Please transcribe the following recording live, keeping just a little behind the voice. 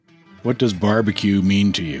What does barbecue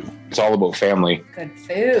mean to you? It's all about family. Good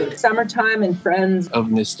food. Summertime and friends. Of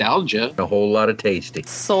nostalgia. A whole lot of tasty.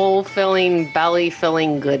 Soul-filling,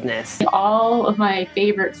 belly-filling goodness. All of my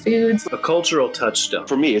favorite foods. A cultural touchstone.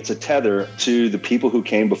 For me, it's a tether to the people who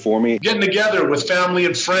came before me. Getting together with family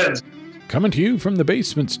and friends. Coming to you from the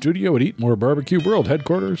basement studio at Eat More Barbecue World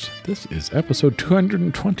headquarters, this is episode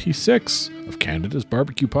 226 of Canada's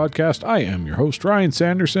Barbecue Podcast. I am your host, Ryan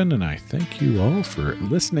Sanderson, and I thank you all for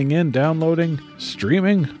listening in, downloading,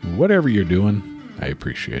 streaming, whatever you're doing. I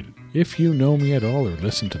appreciate it. If you know me at all or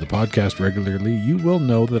listen to the podcast regularly, you will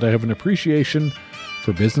know that I have an appreciation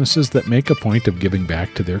for businesses that make a point of giving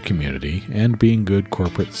back to their community and being good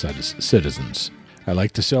corporate citizens. I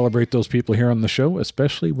like to celebrate those people here on the show,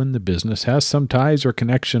 especially when the business has some ties or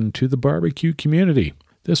connection to the barbecue community.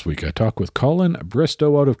 This week I talk with Colin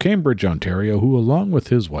Bristow out of Cambridge, Ontario, who along with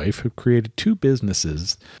his wife have created two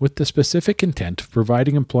businesses with the specific intent of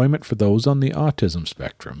providing employment for those on the autism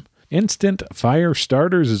spectrum. Instant Fire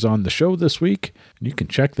Starters is on the show this week, and you can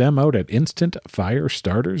check them out at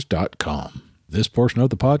instantfirestarters.com. This portion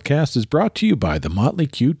of the podcast is brought to you by the Motley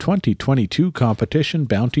Q 2022 Competition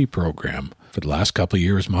Bounty Program. For the last couple of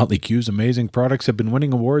years, Motley Q's amazing products have been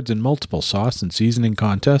winning awards in multiple sauce and seasoning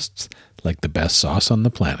contests, like the best sauce on the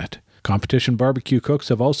planet. Competition barbecue cooks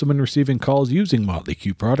have also been receiving calls using Motley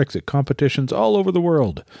Q products at competitions all over the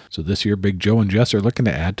world, so this year Big Joe and Jess are looking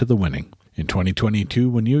to add to the winning. In 2022,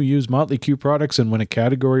 when you use Motley Q products and win a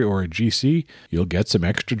category or a GC, you'll get some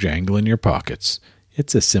extra jangle in your pockets.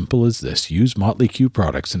 It's as simple as this. Use Motley Q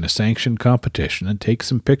products in a sanctioned competition and take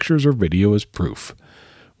some pictures or video as proof.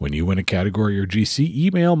 When you win a category or GC,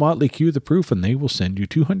 email Motley Q the proof and they will send you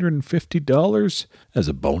 $250 as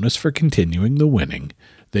a bonus for continuing the winning.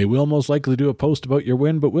 They will most likely do a post about your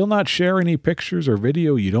win, but will not share any pictures or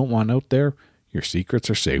video you don't want out there. Your secrets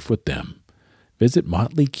are safe with them. Visit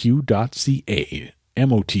motleyq.ca,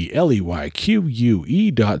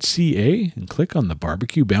 motleyque.ca, and click on the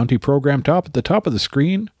Barbecue Bounty Program tab at the top of the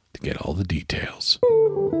screen to get all the details.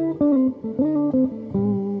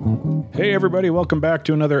 Hey everybody, welcome back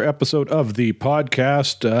to another episode of the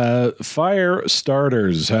podcast, Fire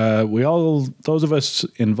Starters. Those of us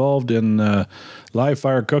involved in live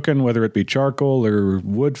fire cooking, whether it be charcoal or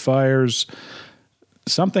wood fires,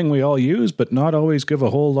 something we all use but not always give a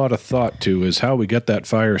whole lot of thought to is how we get that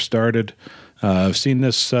fire started. I've seen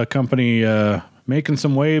this company making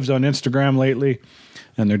some waves on Instagram lately,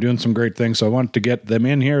 and they're doing some great things, so I wanted to get them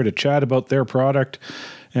in here to chat about their product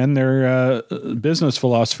and their business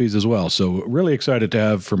philosophies as well. So really excited to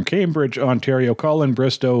have from Cambridge, Ontario, Colin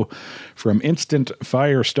Bristow from Instant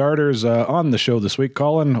Fire Starters on the show this week.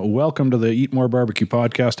 Colin, welcome to the Eat More Barbecue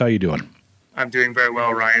Podcast. How you doing? I'm doing very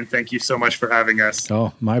well, Ryan. Thank you so much for having us.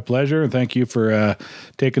 Oh, my pleasure. Thank you for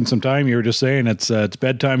taking some time. You were just saying it's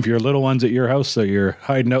bedtime for your little ones at your house, so you're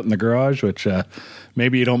hiding out in the garage, which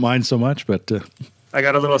maybe you don't mind so much, but... I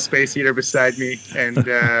got a little space heater beside me, and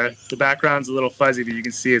the background's a little fuzzy, but you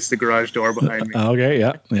can see it's the garage door behind me. Okay,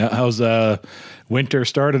 yeah. How's winter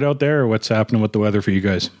started out there, or what's happening with the weather for you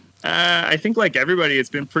guys? I think like everybody, it's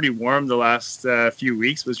been pretty warm the last few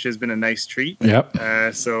weeks, which has been a nice treat.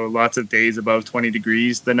 Yep. So lots of days above 20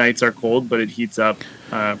 degrees. The nights are cold, but it heats up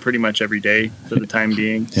pretty much every day for the time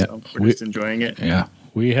being. Yeah. So we're just enjoying it. Yeah.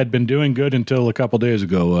 We had been doing good until a couple days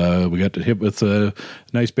ago. We got hit with a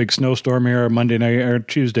nice big snowstorm here Monday night or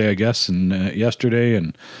Tuesday, I guess, and yesterday,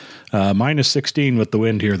 and minus 16 with the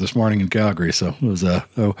wind here this morning in Calgary. So it was a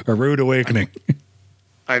rude awakening.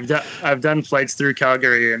 I've done flights through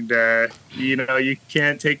Calgary, and you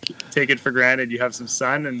can't take it for granted. You have some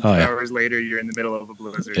sun, and hours later you're in the middle of a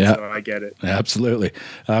blizzard. Yeah. So I get it. Absolutely.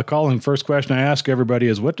 Colin, first question I ask everybody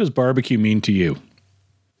is, what does barbecue mean to you?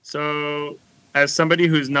 So, as somebody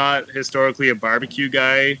who's not historically a barbecue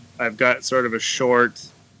guy, I've got sort of a short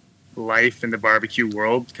life in the barbecue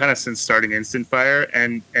world, kind of since starting Instant Fire,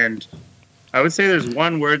 and I would say there's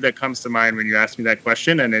one word that comes to mind when you ask me that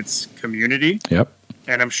question, and it's community. Yep.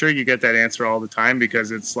 And I'm sure you get that answer all the time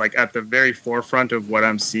because it's like at the very forefront of what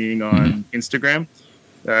I'm seeing on Instagram.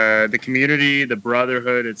 The community, the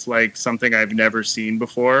brotherhood, it's like something I've never seen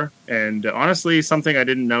before. And honestly, something I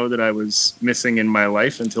didn't know that I was missing in my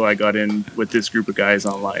life until I got in with this group of guys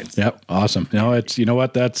online. Yep. Awesome. No, it's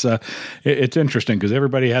it's interesting because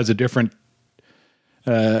everybody has a different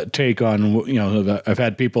take on, I've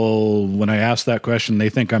had people, when I ask that question, they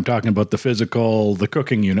think I'm talking about the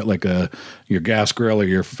cooking unit, like your gas grill or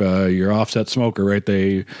your offset smoker, right?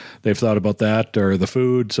 They've thought about that, or the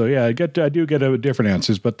food. So yeah, I do get different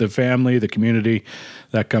answers, but the family, the community,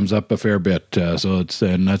 that comes up a fair bit.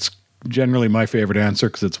 And that's generally my favorite answer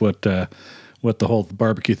because it's what the whole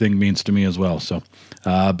barbecue thing means to me as well. So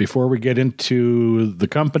Before we get into the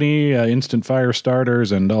company, Instant Fire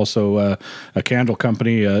Starters, and also a candle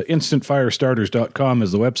company, instantfirestarters.com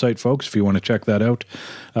is the website, folks, if you want to check that out.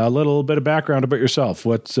 A little bit of background about yourself.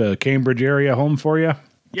 What's Cambridge area home for you?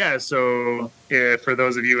 Yeah, so for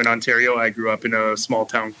those of you in Ontario, I grew up in a small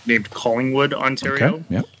town named Collingwood, Ontario. Okay.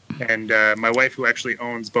 Yep. And my wife, who actually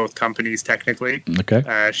owns both companies technically,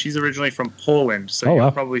 she's originally from Poland. So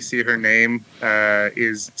you'll probably see her name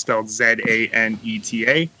is spelled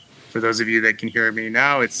Zaneta. For those of you that can hear me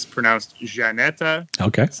now, it's pronounced Janeta.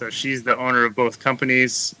 Okay. So she's the owner of both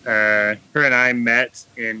companies. Her and I met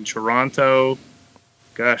in Toronto,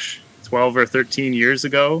 12 or 13 years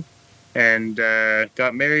ago. And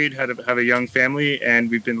got married, have a young family,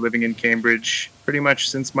 and we've been living in Cambridge pretty much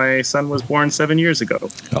since my son was born 7 years ago.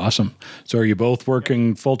 Awesome. So are you both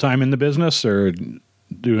working full-time in the business or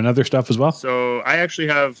doing other stuff as well? So I actually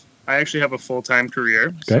have a full-time career.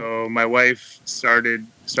 Okay. So my wife started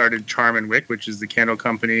Charm & Wick, which is the candle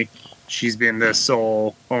company. She's been the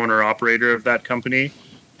sole owner-operator of that company,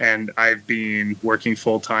 and I've been working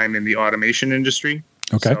full-time in the automation industry.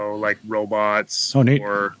 Okay. So like robots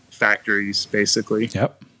or factories, basically.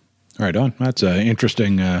 Yep. Right on. That's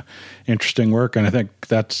interesting work, and I think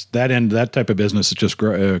that type of business is just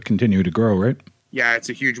continue to grow, right? Yeah, it's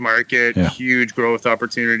a huge market, huge growth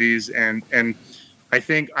opportunities, and I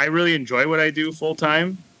think I really enjoy what I do full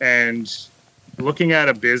time. And looking at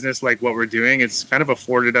a business like what we're doing, it's kind of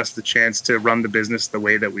afforded us the chance to run the business the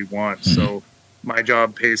way that we want. Mm-hmm. So my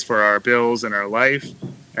job pays for our bills and our life.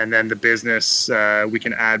 And then the business, we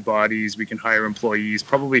can add bodies, we can hire employees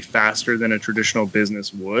probably faster than a traditional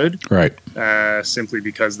business would. Right. Simply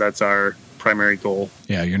because that's our primary goal.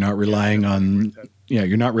 Yeah, you're not relying on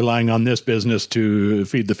this business to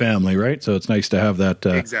feed the family, right? So it's nice to have that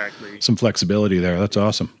some flexibility there. That's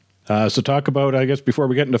awesome. So talk about, I guess, before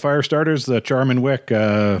we get into fire starters, the Charm & Wick.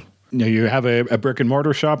 You have a brick and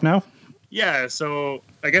mortar shop now? Yeah, so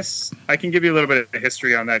I guess I can give you a little bit of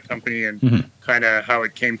history on that company and kind of how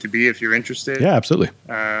it came to be if you're interested. Yeah, absolutely.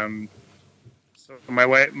 So my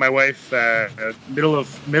wife, middle of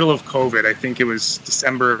COVID, I think it was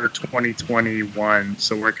December 2021.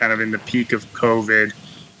 So we're kind of in the peak of COVID.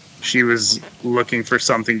 She was looking for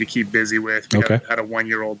something to keep busy with. We had a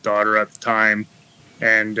 1-year-old daughter at the time,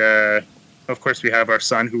 and of course we have our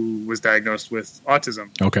son who was diagnosed with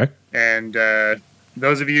autism. Okay, and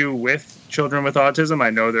those of you with children with autism, I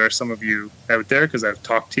know there are some of you out there because I've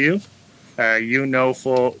talked to you. You know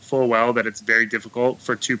full well that it's very difficult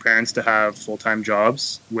for two parents to have full-time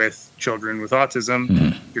jobs with children with autism.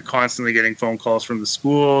 Mm-hmm. You're constantly getting phone calls from the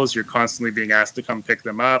schools. You're constantly being asked to come pick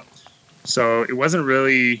them up. So it wasn't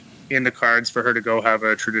really in the cards for her to go have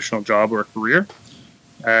a traditional job or a career.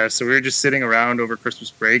 So we were just sitting around over Christmas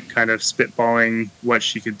break, kind of spitballing what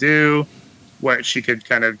she could do, what she could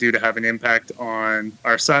kind of do to have an impact on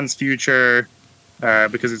our son's future,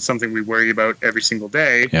 because it's something we worry about every single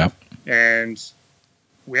day. Yeah. And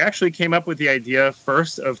we actually came up with the idea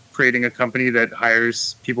first of creating a company that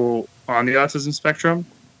hires people on the autism spectrum.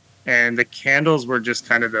 And the candles were just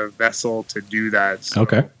kind of the vessel to do that. So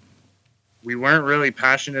we weren't really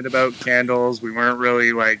passionate about candles. We weren't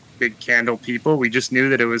really like big candle people. We just knew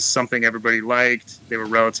that it was something everybody liked. They were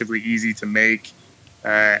relatively easy to make.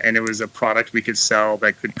 And it was a product we could sell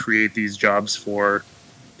that could create these jobs for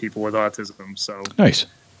people with autism. So nice.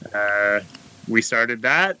 We started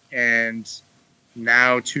that, and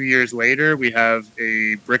now 2 years later, we have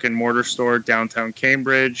a brick and mortar store downtown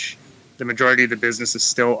Cambridge. The majority of the business is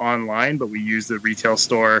still online, but we use the retail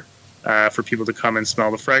store for people to come and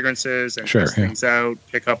smell the fragrances and test things out,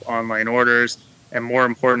 pick up online orders, and more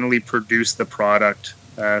importantly, produce the product.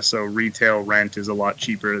 So retail rent is a lot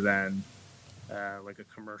cheaper than like a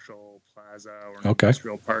commercial plaza or an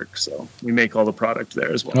industrial park. So we make all the product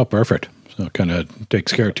there as well. Oh, perfect. So it kind of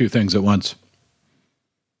takes care of two things at once.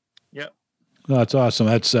 Yep. Well, that's awesome.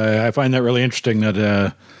 That's I find that really interesting that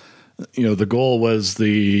the goal was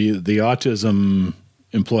the autism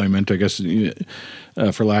employment, I guess,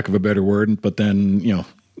 for lack of a better word, but then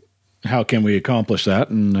how can we accomplish that?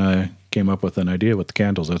 And came up with an idea with the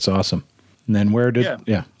candles. That's awesome. And then where did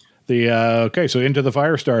so into the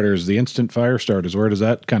fire starters, the instant fire starters, where does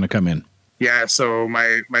that kind of come in? Yeah, so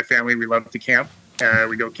my family, we love to camp.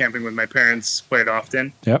 We go camping with my parents quite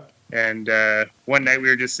often. Yep. And one night we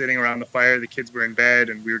were just sitting around the fire, the kids were in bed,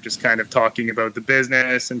 and we were just kind of talking about the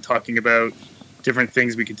business and talking about different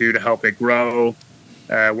things we could do to help it grow.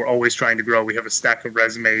 We're always trying to grow. We have a stack of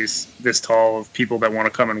resumes this tall of people that want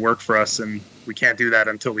to come and work for us, and we can't do that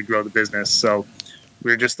until we grow the business. So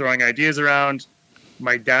we were just throwing ideas around.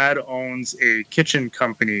 My dad owns a kitchen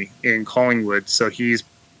company in Collingwood, so he's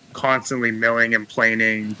constantly milling and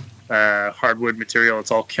planing hardwood material.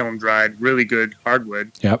 It's all kiln dried, really good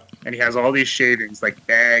hardwood. Yep. And he has all these shavings, like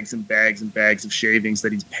bags and bags and bags of shavings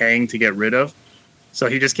that he's paying to get rid of. So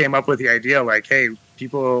he just came up with the idea, like, hey,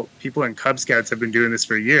 people in Cub Scouts have been doing this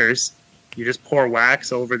for years. You just pour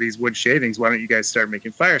wax over these wood shavings. Why don't you guys start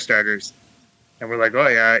making fire starters? And we're like, oh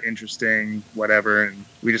yeah, interesting, whatever. And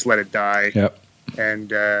we just let it die. Yep.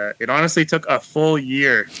 And it honestly took a full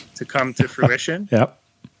year to come to fruition. Yep.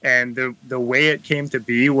 And the way it came to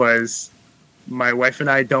be was my wife and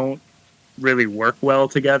I don't really work well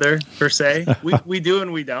together, per se. We do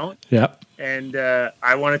and we don't. Yep. And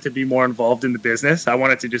I wanted to be more involved in the business. I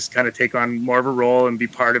wanted to just kind of take on more of a role and be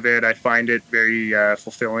part of it. I find it very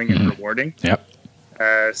fulfilling and rewarding. Yep.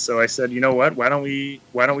 So I said, you know what? Why don't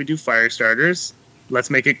we do fire starters? Let's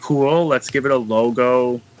make it cool. Let's give it a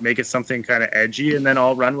logo, make it something kind of edgy, and then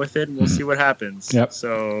I'll run with it and we'll see what happens. Yep.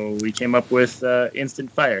 So we came up with Instant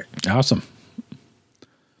Fire. Awesome.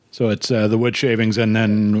 So it's the wood shavings and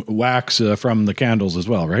then wax from the candles as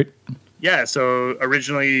well, right? Yeah. So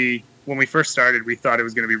originally, when we first started, we thought it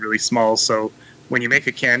was going to be really small. So when you make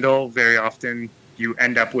a candle, very often you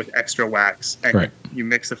end up with extra wax and Right. you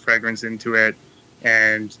mix the fragrance into it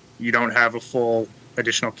and you don't have a full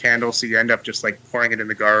additional candle. So you end up just like pouring it in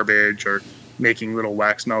the garbage or making little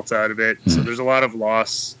wax melts out of it. So there's a lot of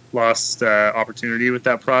lost opportunity with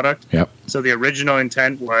that product. Yep. So the original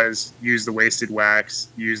intent was use the wasted wax,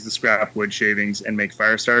 use the scrap wood shavings, and make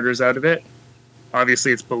fire starters out of it.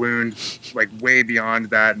 Obviously, it's ballooned like way beyond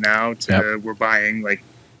that now. We're buying like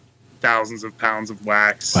thousands of pounds of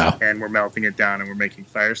wax, Wow. and we're melting it down, and we're making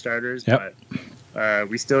fire starters. Yep. But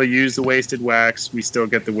we still use the wasted wax. We still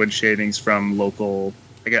get the wood shavings from local.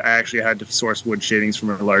 I actually had to source wood shavings from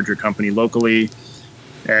a larger company locally,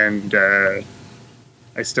 and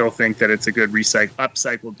I still think that it's a good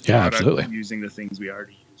upcycled product absolutely. using the things we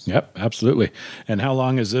already use. Yep, absolutely. And how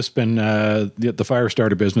long has this been, the fire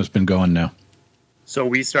starter business been going now? So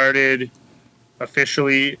we started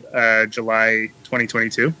officially July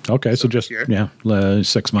 2022. Okay, so this just, year.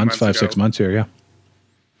 6 months, 6 months here, yeah.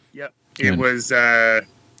 Yep. It was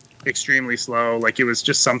extremely slow. Like it was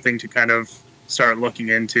just something to kind of start looking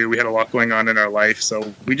into. We had a lot going on in our life.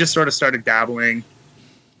 So we just sort of started dabbling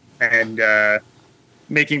and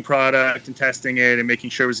making product and testing it and making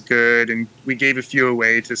sure it was good. And we gave a few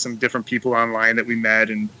away to some different people online that we met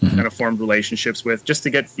and kind of formed relationships with just to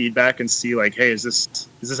get feedback and see like, hey, is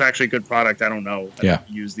this actually a good product? I don't know. I don't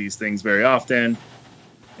use these things very often.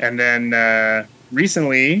 And then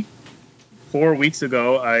recently, 4 weeks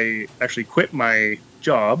ago, I actually quit my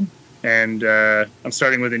job and I'm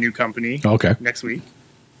starting with a new company next week.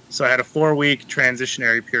 So I had a 4-week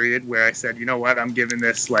transitionary period where I said, you know what, I'm giving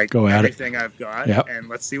this like everything I've got and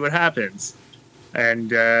let's see what happens.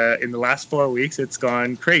 And in the last 4 weeks, it's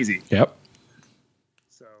gone crazy. Yep.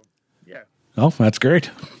 So, yeah. Oh, that's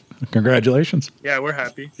great. Congratulations. Yeah, we're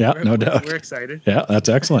happy. Yeah, no doubt. We're excited. Yeah, that's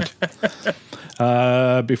excellent.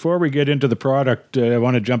 Before we get into the product, I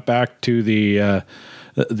want to jump back to the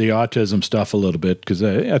autism stuff a little bit because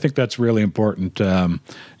I think that's really important.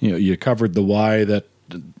 You covered the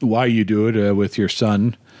why you do it with your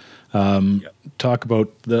son. Talk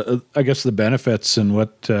about the benefits and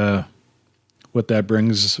what that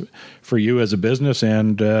brings for you as a business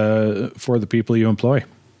and for the people you employ.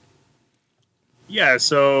 Yeah,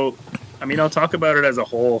 so I'll talk about it as a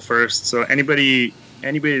whole first. So anybody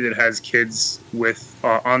that has kids with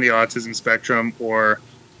on the autism spectrum, or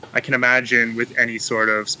I can imagine with any sort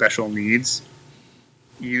of special needs,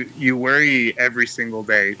 you worry every single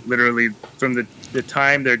day, literally from the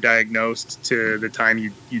time they're diagnosed to the time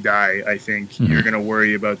you die. I think you're going to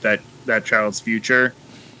worry about that child's future.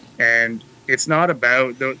 And it's not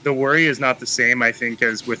about the worry is not the same, I think,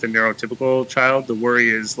 as with a neurotypical child. The worry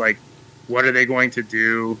is like, what are they going to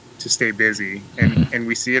do to stay busy? And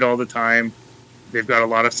we see it all the time. They've got a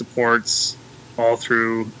lot of supports all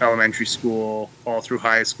through elementary school, all through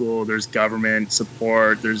high school. There's government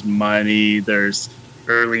support, there's money, there's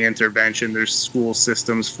early intervention, there's school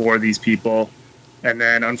systems for these people. And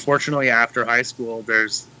then unfortunately after high school,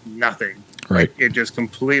 there's nothing. Right. Like, it just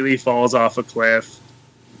completely falls off a cliff.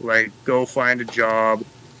 Like, go find a job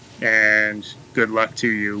and good luck to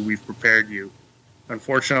you. We've prepared you.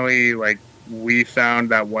 Unfortunately, like, we found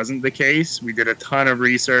that wasn't the case. We did a ton of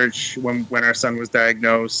research when our son was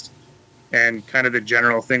diagnosed, and kind of the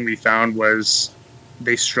general thing we found was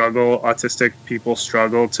autistic people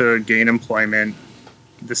struggle to gain employment.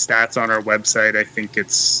 The stats on our website, I think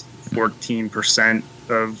it's 14%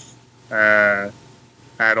 of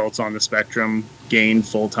adults on the spectrum gain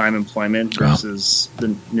full-time employment versus the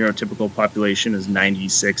neurotypical population is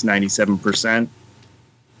 96, 97%.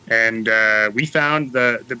 And we found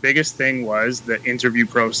the biggest thing was the interview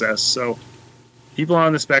process. So people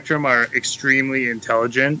on the spectrum are extremely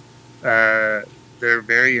intelligent. They're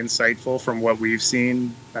very insightful from what we've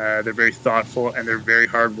seen. They're very thoughtful, and they're very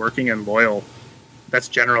hardworking and loyal. That's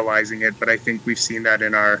generalizing it, but I think we've seen that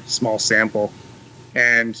in our small sample.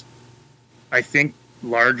 And I think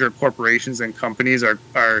larger corporations and companies are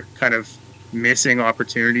kind of missing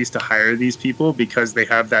opportunities to hire these people because they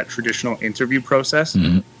have that traditional interview process,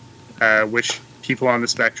 which people on the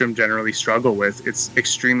spectrum generally struggle with. It's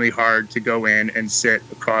extremely hard to go in and sit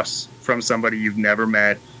across from somebody you've never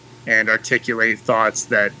met and articulate thoughts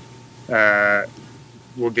that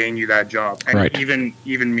will gain you that job. And Right.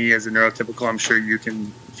 even me as a neurotypical, I'm sure you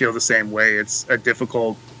can feel the same way. It's a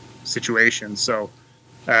difficult situation. So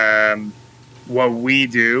what we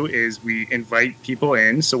do is we invite people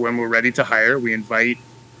in. So when we're ready to hire, we invite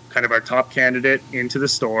kind of our top candidate into the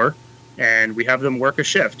store, and we have them work a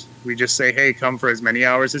shift. We just say, hey, come for as many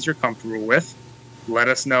hours as you're comfortable with. Let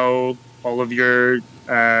us know all of your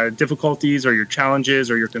difficulties or your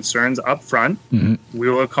challenges or your concerns up front. We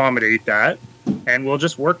will accommodate that, and we'll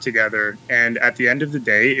just work together. And at the end of the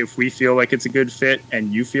day, if we feel like it's a good fit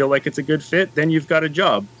and you feel like it's a good fit, then you've got a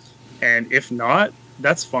job. And if not,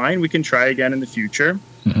 that's fine. We can try again in the future.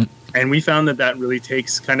 And we found that really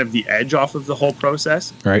takes kind of the edge off of the whole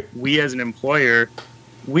process. Right. We as an employer,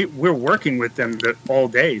 we're working with them all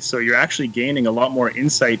day. So you're actually gaining a lot more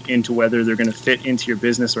insight into whether they're going to fit into your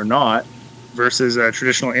business or not versus a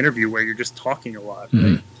traditional interview where you're just talking a lot.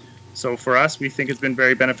 Right? So for us, we think it's been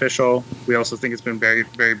very beneficial. We also think it's been very,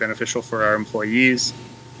 very beneficial for our employees.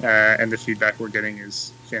 And the feedback we're getting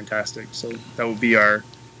is fantastic. So that would be our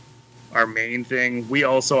main thing. We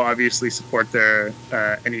also obviously support their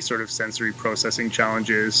any sort of sensory processing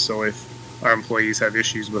challenges. So if our employees have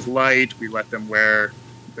issues with light, we let them wear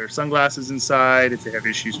their sunglasses inside. If they have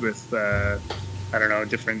issues with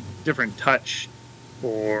different touch,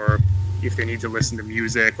 or if they need to listen to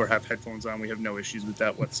music or have headphones on, we have no issues with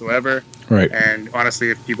that whatsoever. Right. And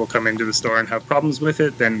honestly, if people come into the store and have problems with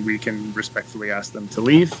it, then we can respectfully ask them to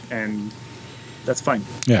leave, and that's fine.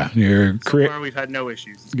 Yeah, So far, we've had no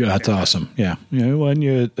issues. That's awesome. Yeah,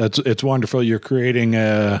 it's wonderful. You're creating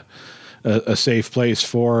a safe place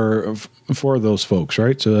for those folks,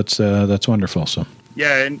 right? So that's wonderful. So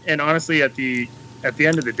yeah, and honestly, at the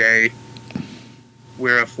end of the day,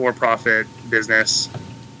 we're a for-profit business.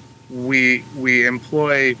 We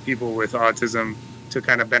employ people with autism to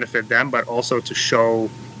kind of benefit them, but also to show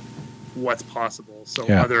what's possible. So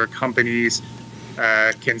other companies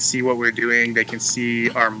can see what we're doing. They can see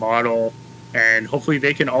our model, and hopefully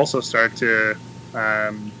they can also start to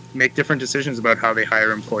make different decisions about how they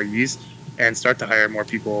hire employees and start to hire more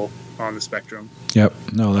people on the spectrum. Yep.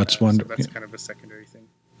 No, that's wonderful. So that's kind of a secondary thing.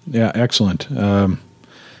 Yeah, excellent.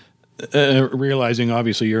 Realizing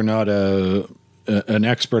obviously you're not an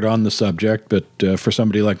expert on the subject, but for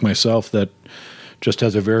somebody like myself that just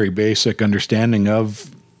has a very basic understanding of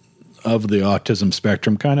the autism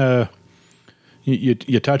spectrum, kind of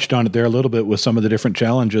you touched on it there a little bit with some of the different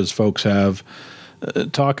challenges folks have.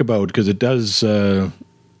 Talk about, because it does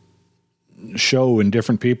show in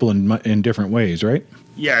different people in different ways, right?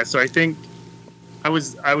 Yeah, so I think I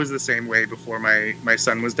was the same way before my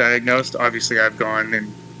son was diagnosed. Obviously, I've gone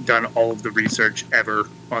and done all of the research ever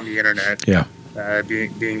on the internet. Yeah.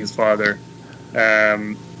 Being his father,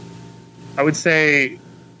 I would say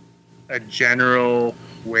a general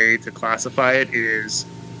way to classify it is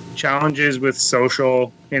challenges with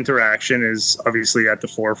social interaction is obviously at the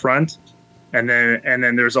forefront, and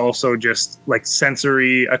then there's also just like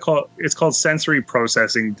sensory. It's called sensory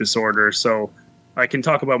processing disorder. So I can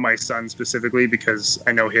talk about my son specifically because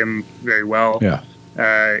I know him very well. Yeah.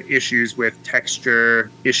 Issues with texture,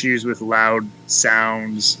 issues with loud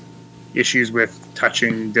sounds, issues with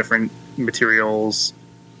touching different materials,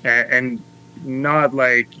 and not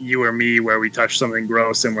like you or me where we touch something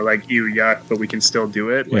gross and we're like, ew, yuck, but we can still do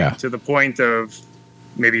it. To the point of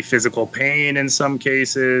maybe physical pain in some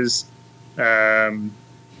cases. And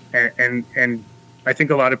I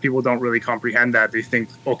think a lot of people don't really comprehend that. They think,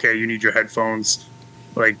 okay, you need your headphones,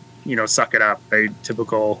 suck it up, a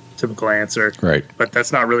typical answer. Right. But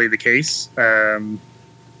that's not really the case.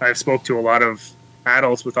 I've spoke to a lot of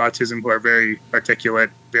adults with autism who are very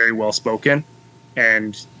articulate, very well spoken,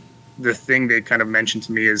 and the thing they kind of mentioned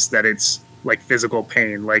to me is that it's like physical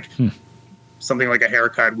pain, like something like a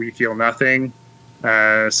haircut. We feel nothing.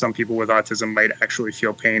 Some people with autism might actually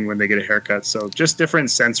feel pain when they get a haircut. So just different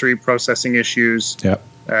sensory processing issues,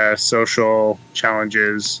 social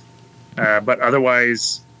challenges, but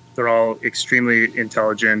otherwise they're all extremely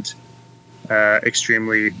intelligent,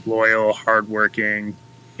 extremely loyal, hardworking,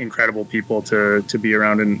 incredible people to be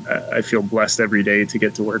around, and I feel blessed every day to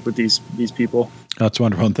get to work with these people. That's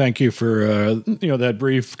wonderful, and thank you for that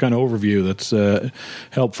brief kind of overview. That's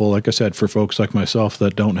helpful. Like I said, for folks like myself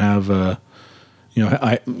that don't have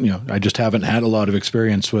I just haven't had a lot of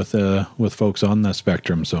experience with folks on the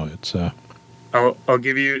spectrum, so it's. I'll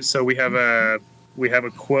give you. So we have a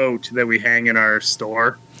quote that we hang in our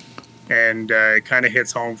store, and it kind of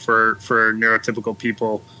hits home for neurotypical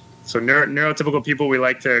people. So neurotypical people, we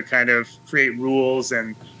like to kind of create rules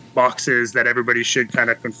and boxes that everybody should kind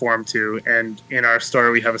of conform to. And in our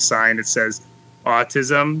store, we have a sign that says,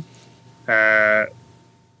 "Autism.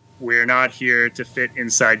 We're not here to fit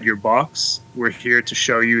inside your box. We're here to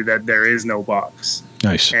show you that there is no box."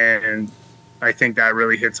 Nice. And I think that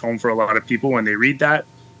really hits home for a lot of people when they read that.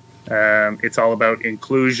 It's all about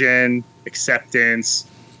inclusion, acceptance,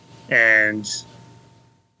 and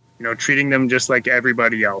treating them just like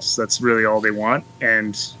everybody else. That's really all they want.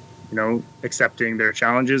 And accepting their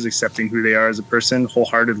challenges, accepting who they are as a person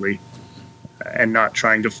wholeheartedly, and not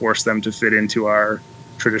trying to force them to fit into our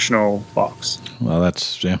traditional box. Well,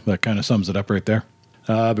 that kind of sums it up right there.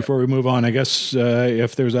 Before we move on, I guess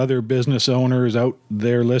if there's other business owners out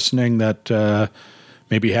there listening that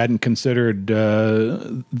maybe hadn't considered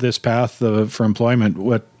this path for employment,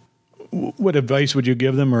 what advice would you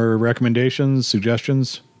give them, or recommendations,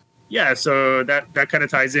 suggestions? Yeah, so that kind of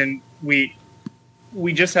ties in. We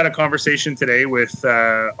just had a conversation today with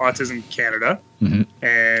Autism Canada, mm-hmm.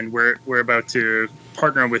 and we're about to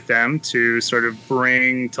partner with them to sort of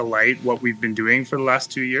bring to light what we've been doing for the last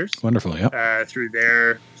 2 years. Wonderful, yeah. Through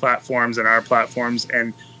their platforms and our platforms,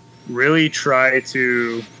 and really try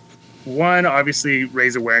to, one, obviously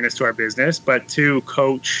raise awareness to our business, but two,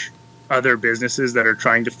 coach other businesses that are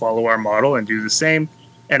trying to follow our model and do the same.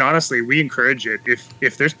 And honestly, we encourage it.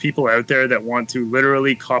 If there's people out there that want to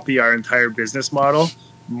literally copy our entire business model,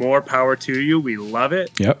 more power to you. We love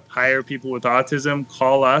it. Yep. Hire people with autism.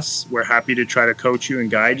 Call us. We're happy to try to coach you and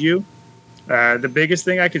guide you. The biggest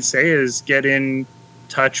thing I could say is get in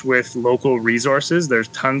touch with local resources. There's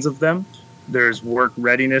tons of them. There's work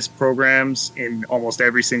readiness programs in almost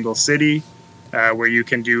every single city where you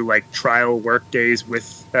can do like trial work days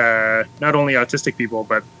with not only autistic people,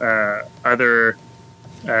 but other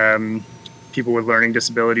people with learning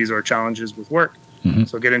disabilities or challenges with work. Mm-hmm.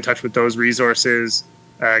 So get in touch with those resources.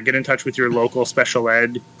 Get in touch with your local special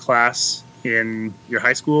ed class in your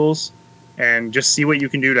high schools, and just see what you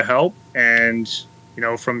can do to help. And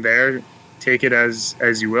from there, take it as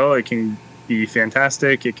you will. It can be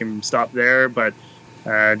fantastic. It can stop there, but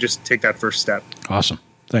just take that first step. Awesome.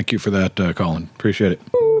 Thank you for that, Colin. Appreciate it.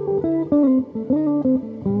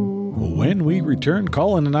 When we return,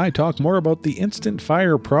 Colin and I talk more about the Instant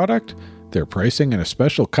Fire product, their pricing, and a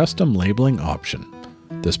special custom labeling option.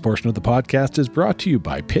 This portion of the podcast is brought to you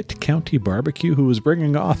by Pitt County Barbecue, who is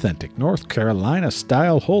bringing authentic North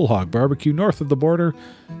Carolina-style whole hog barbecue north of the border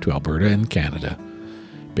to Alberta and Canada.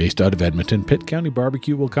 Based out of Edmonton, Pitt County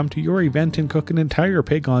Barbecue will come to your event and cook an entire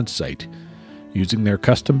pig on site, using their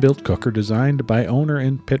custom-built cooker designed by owner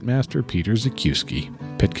and pitmaster Peter Zakuski.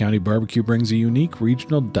 Pitt County Barbecue brings a unique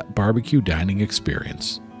regional barbecue dining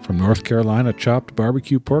experience. From North Carolina chopped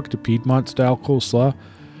barbecue pork to Piedmont-style coleslaw,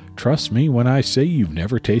 trust me when I say you've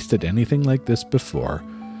never tasted anything like this before.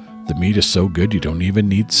 The meat is so good you don't even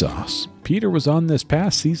need sauce. Peter was on this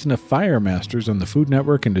past season of Fire Masters on the Food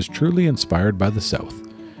Network and is truly inspired by the South.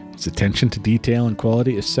 His attention to detail and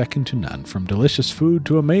quality is second to none. From delicious food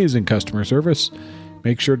to amazing customer service,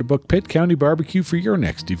 make sure to book Pitt County Barbecue for your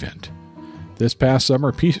next event. This past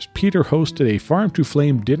summer, Peter hosted a Farm to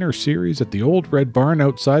Flame dinner series at the Old Red Barn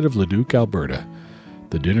outside of Leduc, Alberta.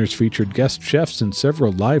 The dinners featured guest chefs and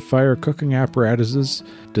several live fire cooking apparatuses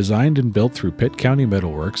designed and built through Pitt County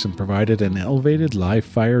Metalworks and provided an elevated live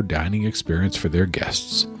fire dining experience for their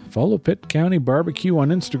guests. Follow Pitt County Barbecue on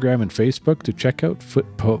Instagram and Facebook to check out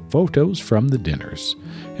photos from the dinners.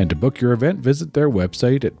 And to book your event, visit their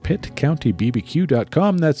website at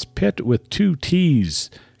pittcountybbq.com. That's Pitt with 2 T's,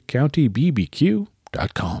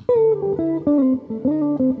 countybbq.com.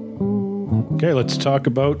 Okay, let's talk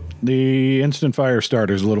about the Instant Fire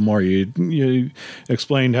starters a little more. You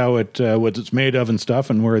explained how what it's made of and stuff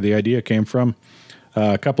and where the idea came from.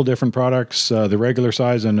 A couple different products, the regular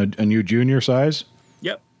size and a new junior size.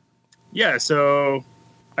 Yep. Yeah, so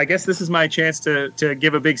I guess this is my chance to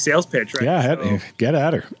give a big sales pitch, right? Yeah, so, get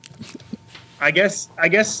at her. I guess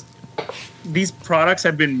these products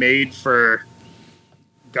have been made for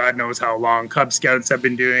God knows how long. Cub Scouts have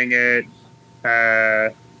been doing it.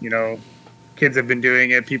 Kids have been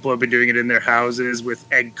doing it. People have been doing it in their houses with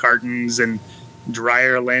egg cartons and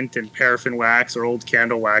dryer lint and paraffin wax or old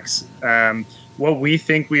candle wax. what we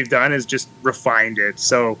think we've done is just refined it.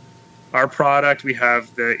 So our product, we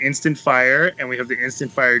have the Instant Fire and we have the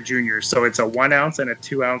Instant Fire Junior. So it's a 1 ounce and a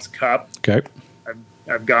 2 ounce cup. Okay.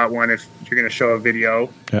 I've got one if you're going to show a video.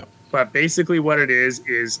 Yeah. But basically what it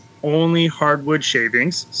is only hardwood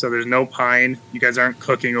shavings. So there's no pine. You guys aren't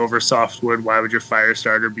cooking over softwood. Why would your fire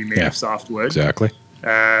starter be made of softwood? Exactly.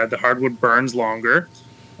 The hardwood burns longer.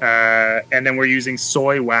 And then we're using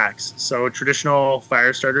soy wax. So traditional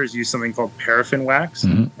fire starters use something called paraffin wax.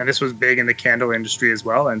 And this was big in the candle industry as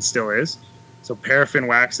well and still is. So paraffin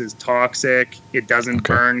wax is toxic. It doesn't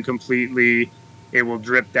burn completely. It will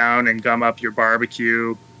drip down and gum up your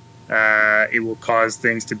barbecue. It will cause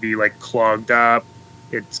things to be like clogged up.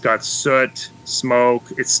 It's got soot, smoke.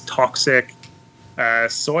 It's toxic.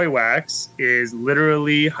 Soy wax is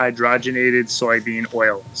literally hydrogenated soybean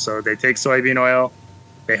oil. So they take soybean oil,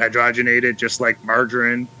 they hydrogenate it just like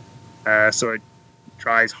margarine, so it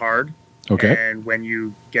dries hard. Okay. And when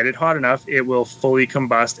you get it hot enough, it will fully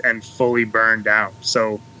combust and fully burn down.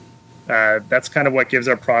 So that's kind of what gives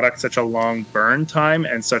our product such a long burn time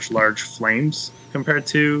and such large flames compared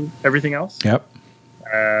to everything else. Yep.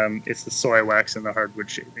 It's the soy wax and the hardwood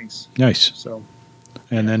shavings. Nice. So,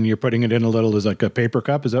 and then you're putting it in a little, is like a paper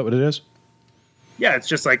cup? Is that what it is? yeah, it's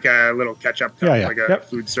just like a little ketchup cup, like a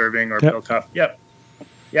food serving or pill cup. Yep.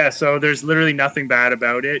 Yeah, so there's literally nothing bad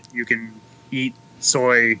about it. You can eat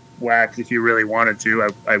soy wax if you really wanted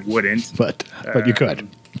to. I wouldn't. But you could.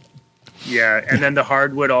 Yeah, and then the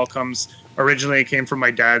hardwood all comes, originally it came from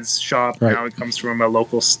my dad's shop. Right. Now it comes from a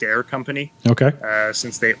local stair company. Okay.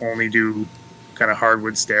 Since they only do kind of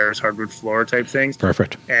hardwood stairs, hardwood floor type things.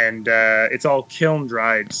 Perfect. And it's all kiln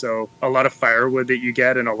dried. So a lot of firewood that you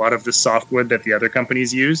get and a lot of the softwood that the other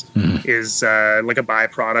companies use is like a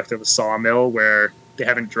byproduct of a sawmill where they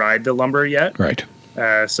haven't dried the lumber yet. Right.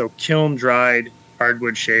 So kiln dried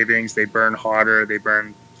hardwood shavings, they burn hotter, they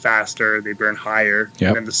burn faster, they burn higher. Yep.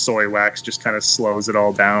 And then the soy wax just kind of slows it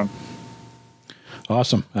all down.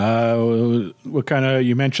 Awesome. What kind of,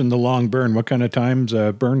 you mentioned the long burn, what kind of times,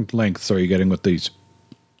 burn lengths are you getting with these?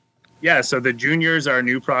 Yeah, so the juniors are a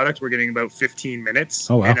new product. We're getting about 15 minutes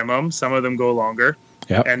minimum. Some of them go longer.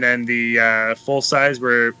 Yep. And then the full size,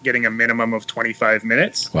 we're getting a minimum of 25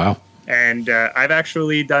 minutes. Wow. And I've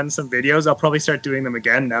actually done some videos. I'll probably start doing them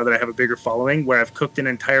again now that I have a bigger following, where I've cooked an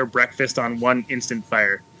entire breakfast on one instant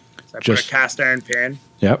fire. So I put a cast iron pan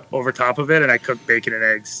over top of it, and I cook bacon and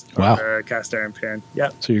eggs on the cast iron pan.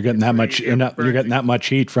 Yeah. So you're getting that much, you're getting that much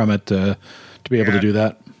heat from it to be able to do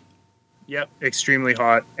that. Yep, extremely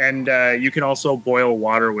hot. And you can also boil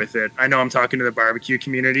water with it. I know I'm talking to the barbecue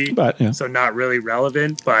community, so not really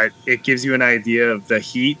relevant, but it gives you an idea of the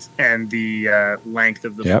heat and the length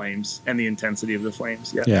of the flames and the intensity of the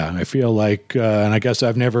flames. Yeah, I feel like, and I guess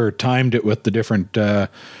I've never timed it with the different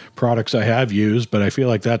products I have used, but I feel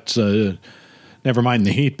like that's, never mind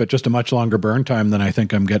the heat, but just a much longer burn time than I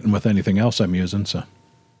think I'm getting with anything else I'm using. So.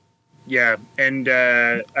 Yeah, and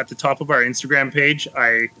at the top of our Instagram page,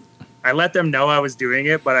 I let them know I was doing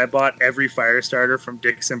it, but I bought every fire starter from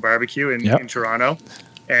Dixon Barbecue in Toronto,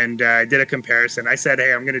 and I did a comparison. I said,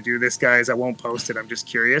 hey, I'm going to do this, guys. I won't post it. I'm just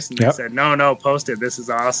curious. And they said, no, post it. This is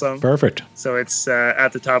awesome. Perfect. So it's at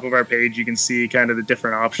the top of our page. You can see kind of the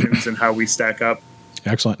different options and how we stack up.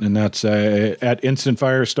 Excellent. And that's at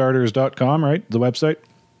instantfirestarters.com, right? The website?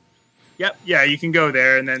 Yep. Yeah, you can go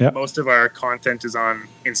there, and then most of our content is on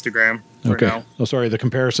Instagram for now. Oh, sorry, the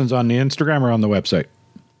comparison's on the Instagram or on the website?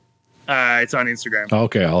 It's on Instagram.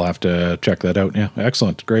 Okay, I'll have to check that out. Yeah,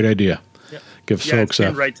 excellent. Great idea. Yep. Give folks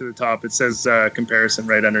it's right to the top. It says comparison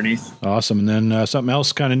right underneath. Awesome. And then something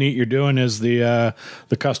else kind of neat you're doing is the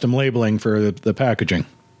custom labeling for the packaging.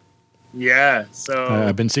 Yeah. So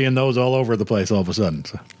I've been seeing those all over the place all of a sudden.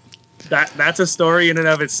 So. That's a story in and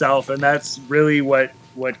of itself, and that's really what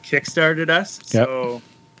kickstarted us. Yep. So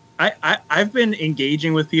I've been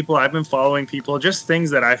engaging with people. I've been following people, just things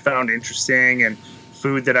that I found interesting and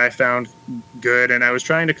food that I found good, and I was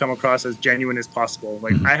trying to come across as genuine as possible.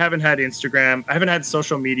 Like I haven't had Instagram, I haven't had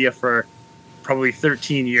social media for probably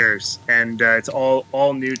 13 years, and it's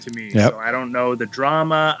all new to me. So I don't know the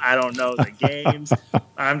drama, I don't know the games.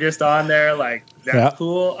 I'm just on there like, that's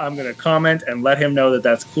cool. I'm gonna comment and let him know that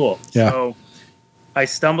that's cool. So I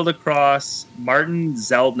stumbled across Martin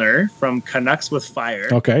Zeldner from Canucks with Fire.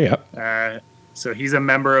 Okay. So he's a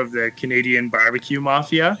member of the Canadian Barbecue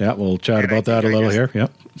Mafia. Yeah, we'll chat about that a little here.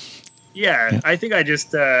 Yeah, I think I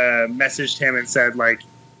just messaged him and said, like,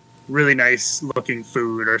 really nice looking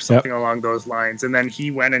food or something along those lines. And then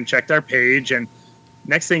he went and checked our page, and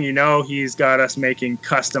next thing you know, he's got us making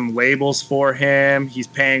custom labels for him. He's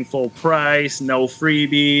paying full price, no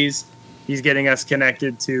freebies. He's getting us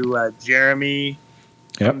connected to Jeremy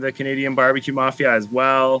Yep. from the Canadian Barbecue Mafia as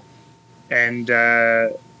well. And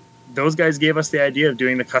those guys gave us the idea of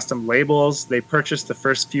doing the custom labels. They purchased the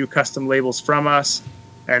first few custom labels from us,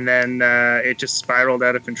 and then it just spiraled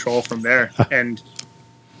out of control from there. And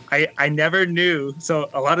I never knew. So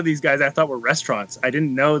a lot of these guys I thought were restaurants. I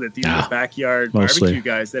didn't know that these were backyard mostly barbecue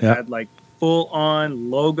guys that had like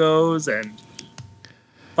full-on logos and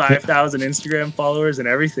 5,000 Instagram followers and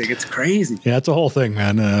everything. It's crazy. Yeah, it's a whole thing,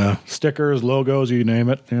 man. Stickers, logos, you name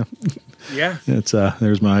it. Yeah. Yeah. It's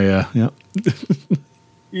there's my yeah.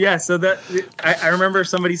 Yeah, so that I remember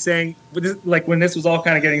somebody saying, like when this was all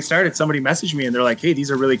kind of getting started, somebody messaged me and they're like, "Hey, these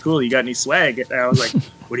are really cool. You got any swag?" And I was like,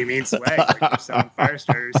 "What do you mean swag? Like, we're selling fire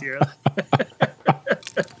starters here."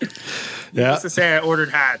 Yeah. Just to say, I ordered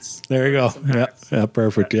hats. There you go. Yeah, yeah,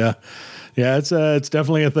 perfect. Yeah, yeah. It's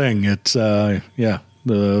definitely a thing. It's yeah.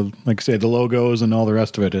 The like I say, the logos and all the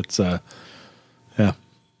rest of it. It's yeah.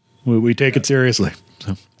 We take it seriously.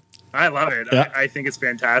 So. I love it. Yeah. I think it's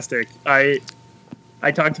fantastic. I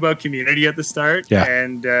talked about community at the start,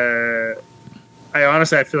 and I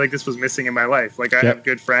honestly I feel like this was missing in my life. Like I have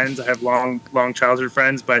good friends, I have long childhood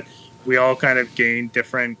friends, but we all kind of gained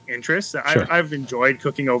different interests. Sure. I've enjoyed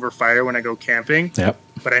cooking over fire when I go camping,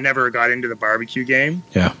 but I never got into the barbecue game.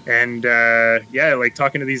 Yeah, and like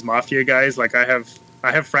talking to these mafia guys, like I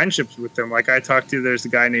have friendships with them. Like there's a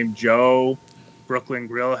guy named Joe, Brooklyn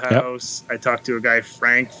Grill House. I talked to a guy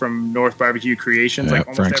Frank from North Barbecue Creations. Like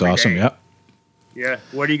almost Frank's every awesome. day. Yeah. Yeah.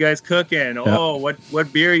 What are you guys cooking? Oh,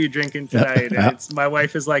 what beer are you drinking tonight? And it's my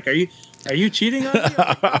wife is like, are you cheating on me?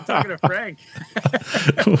 I'm talking to Frank.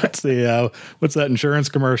 What's that insurance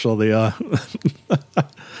commercial? The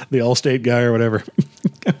Allstate guy or whatever.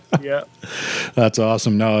 Yeah. That's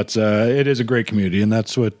awesome. No, it is a great community, and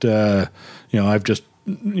that's what I've just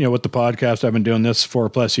with the podcast, I've been doing this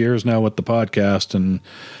 4+ years now with the podcast, and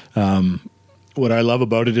what I love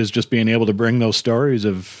about it is just being able to bring those stories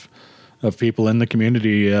of people in the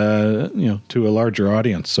community, to a larger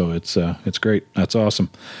audience. So it's great. That's awesome.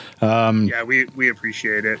 Yeah, we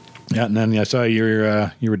appreciate it. Yeah, and then I saw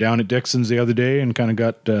you were down at Dixon's the other day and kind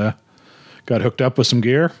of got hooked up with some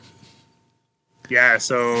gear. Yeah,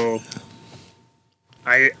 so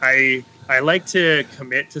I like to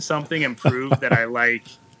commit to something and prove that I like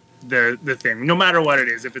the thing, no matter what it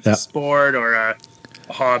is. If it's a sport or a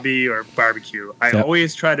hobby or barbecue, I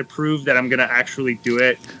always try to prove that I'm going to actually do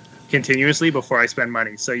it continuously before I spend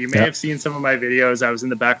money. So you may have seen some of my videos. I was in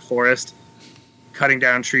the back forest cutting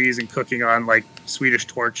down trees and cooking on like Swedish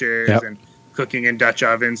torches and cooking in Dutch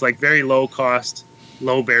ovens, like very low cost,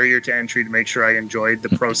 low barrier to entry to make sure I enjoyed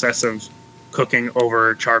the process of cooking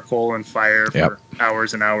over charcoal and fire for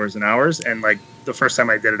hours and hours and hours. And like the first time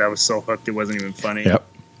I did it, I was so hooked it wasn't even funny.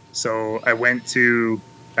 So I went to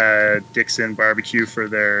Dixon Barbecue for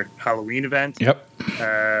their Halloween event.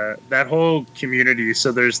 That whole community.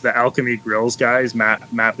 So there's the Alchemy Grills guys, Matt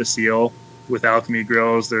Basile with Alchemy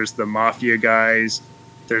Grills. There's the Mafia guys.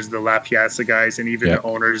 There's the La Piazza guys, and even the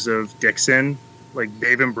owners of Dixon. Like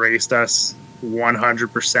they've embraced us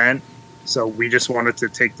 100%. So we just wanted to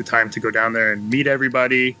take the time to go down there and meet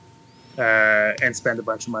everybody and spend a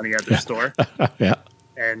bunch of money at their store.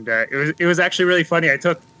 And it was actually really funny. I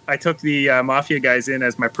took the Mafia guys in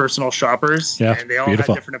as my personal shoppers, and they all had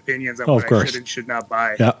different opinions on what I should and should not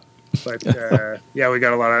buy. But we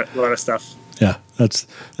got a lot of stuff. Yeah, that's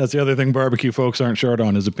the other thing barbecue folks aren't short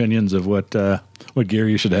on is opinions of what gear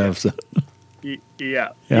you should have. So. Yeah,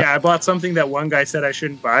 I bought something that one guy said I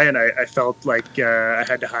shouldn't buy, and I felt like I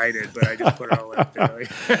had to hide it, but I just put it all out there.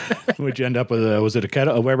 What'd you end up with? Was it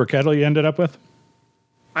a Weber kettle you ended up with?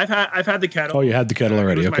 I've had the kettle. Oh, you had the kettle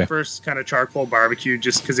already. It was my first kind of charcoal barbecue,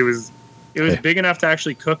 just because it was big enough to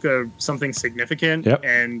actually cook something significant,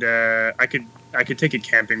 and I could take it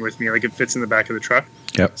camping with me. Like it fits in the back of the truck.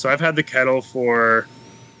 So I've had the kettle for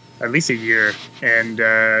at least a year, and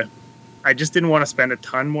I just didn't want to spend a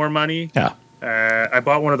ton more money. I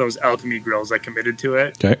bought one of those Alchemy grills. I committed to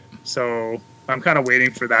it. So I'm kind of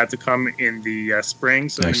waiting for that to come in the spring.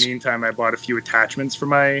 So in the meantime, I bought a few attachments for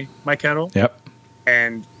my kettle.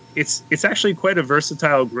 And it's actually quite a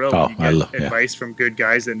versatile grill. You get advice from good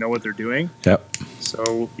guys that know what they're doing.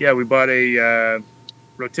 So we bought a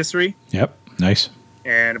rotisserie. Nice.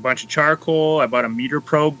 And a bunch of charcoal. I bought a meter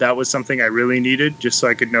probe. That was something I really needed, just so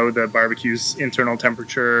I could know the barbecue's internal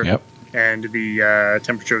temperature and the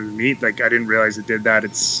temperature of the meat. Like I didn't realize it did that.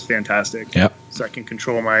 It's fantastic. So I can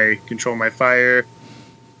control my fire,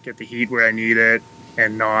 get the heat where I need it,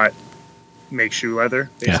 and not make shoe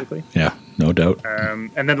leather, basically. No doubt.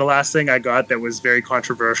 And then the last thing I got that was very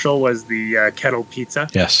controversial was the kettle pizza.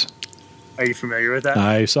 Are you familiar with that?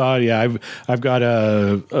 I saw. Yeah, I've got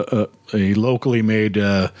a locally made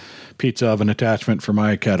pizza oven attachment for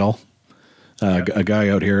my kettle. A guy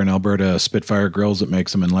out here in Alberta, Spitfire Grills, that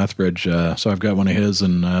makes them in Lethbridge. So I've got one of his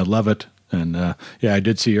and love it. And I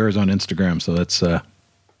did see yours on Instagram. So that's.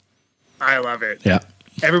 I love it. Yeah.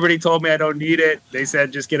 Everybody told me I don't need it. They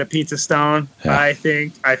said just get a pizza stone. Yeah.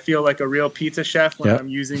 I feel like a real pizza chef when I'm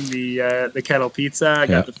using the kettle pizza. I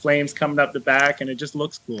got the flames coming up the back, and it just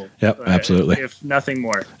looks cool. Yep, absolutely. If nothing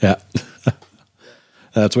more. Yeah.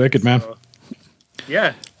 That's wicked, man.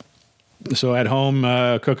 Yeah. So at home,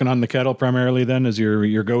 cooking on the kettle primarily then is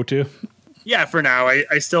your go-to? Yeah, for now.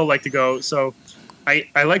 I still like to go. So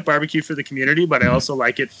I like barbecue for the community, but I also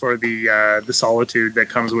like it for the solitude that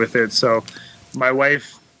comes with it. So my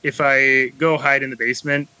wife, if I go hide in the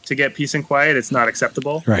basement to get peace and quiet, it's not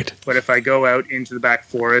acceptable. Right. But if I go out into the back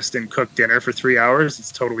forest and cook dinner for 3 hours,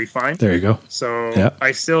 it's totally fine. There you go. So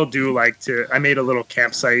I still do like to. I made a little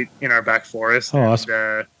campsite in our back forest. Oh, awesome.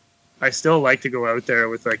 And, I still like to go out there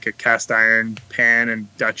with like a cast iron pan and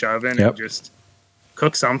Dutch oven and just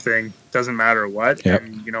cook something. Doesn't matter what.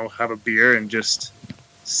 And, have a beer and just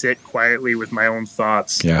sit quietly with my own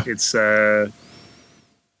thoughts. Yeah. It's,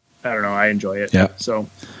 I don't know. I enjoy it. Yeah. So,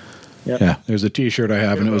 yeah. There's a T-shirt I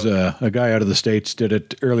have, and it was a guy out of the States did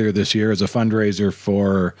it earlier this year as a fundraiser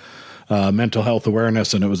for mental health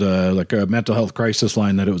awareness, and it was a mental health crisis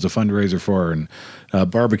line that it was a fundraiser for. And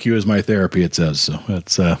barbecue is my therapy, it says. So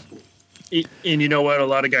it's. And you know what? A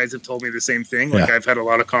lot of guys have told me the same thing. Like I've had a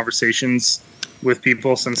lot of conversations with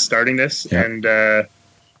people since starting this, and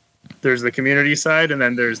there's the community side, and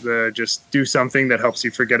then there's the just do something that helps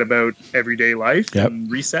you forget about everyday life and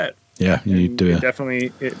reset. Yeah, you need to. It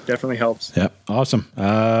definitely helps. Yeah, awesome.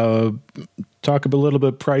 Talk a little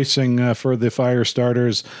bit pricing for the fire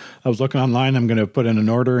starters. I was looking online. I'm going to put in an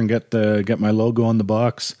order and get my logo on the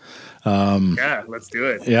box. Let's do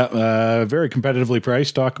it. Yeah, very competitively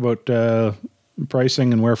priced. Talk about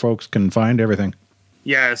pricing and where folks can find everything.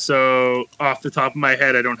 Yeah, so off the top of my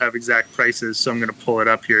head, I don't have exact prices, so I'm going to pull it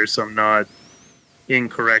up here so I'm not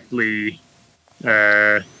incorrectly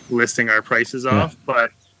listing our prices off.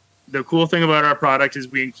 But the cool thing about our product is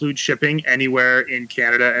we include shipping anywhere in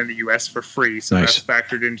Canada and the US for free. So that's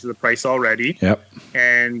factored into the price already. Yep.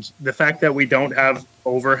 And the fact that we don't have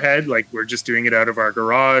overhead, like we're just doing it out of our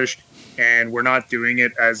garage, and we're not doing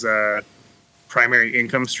it as a primary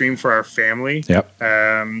income stream for our family.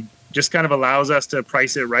 Yep. Just kind of allows us to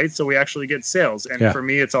price it right so we actually get sales. And for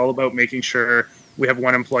me, it's all about making sure we have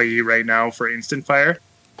one employee right now for Instant Fire.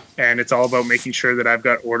 And it's all about making sure that I've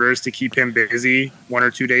got orders to keep him busy 1 or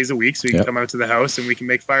 2 days a week so he can come out to the house and we can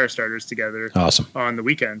make fire starters together on the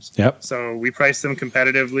weekends. Yep. So we price them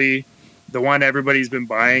competitively. The one everybody's been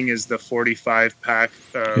buying is the 45-pack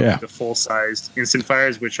of the full-sized Instant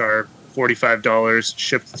Fires, which are $45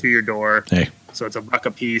 shipped to your door. Hey. So it's $1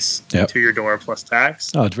 a piece to your door plus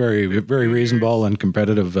tax. Oh, it's very, very reasonable and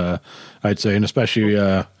competitive, I'd say, and especially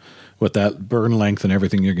with that burn length and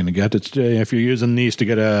everything you're going to get. It's if you're using these to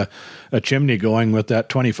get a chimney going with that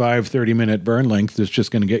 25, 30-minute burn length, it's just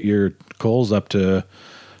going to get your coals up to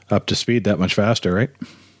speed that much faster, right?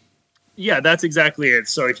 Yeah, that's exactly it.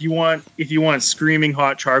 So if you want screaming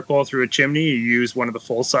hot charcoal through a chimney, you use one of the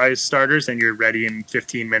full-size starters and you're ready in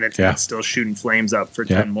 15 minutes and it's still shooting flames up for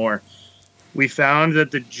 10 more. We found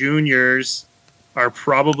that the juniors are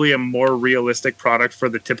probably a more realistic product for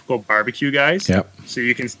the typical barbecue guys. Yep. So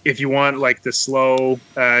you can, if you want like the slow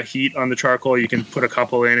heat on the charcoal, you can put a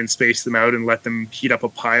couple in and space them out and let them heat up a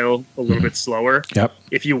pile a little bit slower. Yep.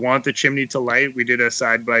 If you want the chimney to light, we did a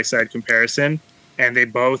side-by-side comparison, and they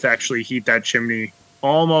both actually heat that chimney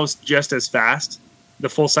almost just as fast. The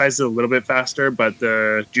full size is a little bit faster, but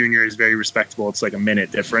the junior is very respectable. It's like a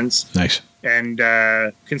minute difference. Nice. And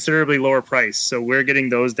considerably lower price. So we're getting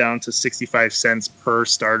those down to 65 cents per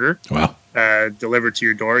starter. Wow. Delivered to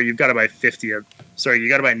your door. You've got to buy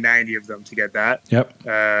 90 of them to get that. Yep.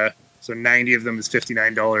 So 90 of them is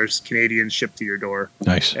 $59 Canadian shipped to your door.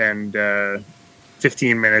 Nice. And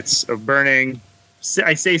 15 minutes of burning.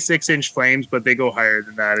 I say 6-inch flames, but they go higher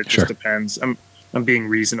than that. It just depends. I'm being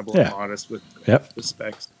reasonable and modest with the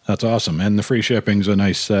specs. That's awesome. And the free shipping's a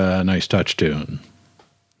nice touch too.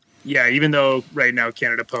 Yeah, even though right now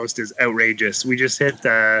Canada Post is outrageous, we just hit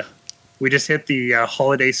the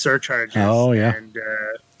holiday surcharges. Oh yeah, and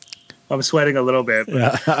I'm sweating a little bit.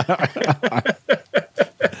 But.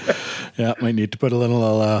 Yeah, might need to put a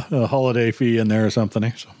little a holiday fee in there or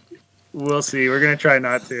something. So. We'll see. We're gonna try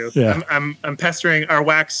not to. Yeah. I'm pestering. Our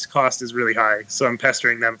wax cost is really high, so I'm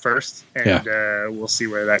pestering them first, and we'll see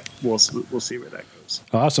where that we'll see where that goes.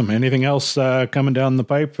 Awesome. Anything else coming down the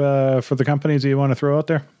pipe for the companies that you want to throw out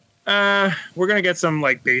there? We're gonna get some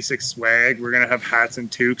like basic swag. We're gonna have hats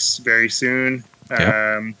and toques very soon.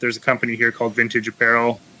 There's a company here called Vintage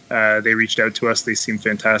Apparel. They reached out to us. They seem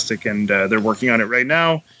fantastic, and they're working on it right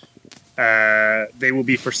now. They will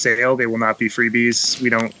be for sale. They will not be freebies. We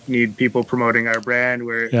don't need people promoting our brand.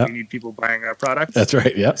 We need people buying our products. That's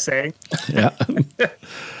right. Yeah. Saying. Yeah.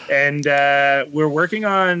 And we're working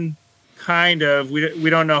on kind of, we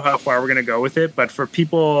don't know how far we're going to go with it, but for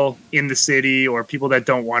people in the city or people that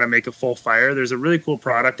don't want to make a full fire, there's a really cool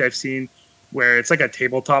product I've seen where it's like a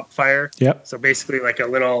tabletop fire. Yep. So basically like a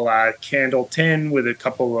little candle tin with a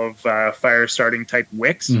couple of fire starting type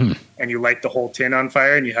wicks, and you light the whole tin on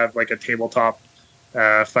fire and you have like a tabletop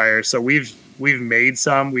fire. So we've made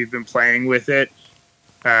some, we've been playing with it.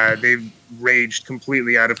 They've raged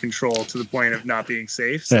completely out of control to the point of not being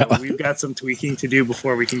safe. So we've got some tweaking to do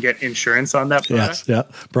before we can get insurance on that product. Yes, yeah.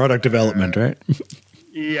 Product development, right?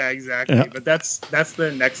 Yeah, exactly. Yeah. But that's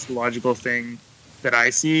the next logical thing that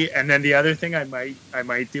I see. And then the other thing I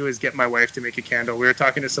might do is get my wife to make a candle. We were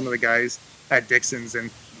talking to some of the guys at Dixon's,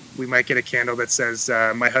 and we might get a candle that says,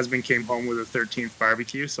 my husband came home with a 13th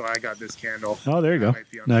barbecue, so I got this candle. Oh, there you go.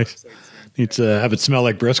 Nice. Needs to have it smell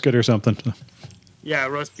like brisket or something. Yeah,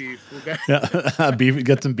 roast beef. Beef,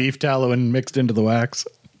 get some beef tallow and mixed into the wax.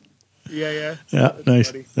 Yeah. Yeah,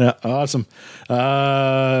 nice. Funny. Yeah, awesome.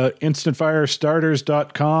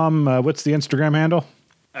 InstantFireStarters.com. What's the Instagram handle?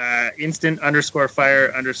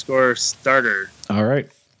 Instant_fire_starter. All right.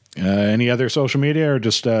 Any other social media or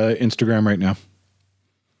just Instagram right now?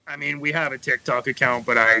 I mean, we have a TikTok account,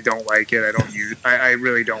 but I don't like it. I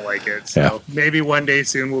really don't like it. So maybe one day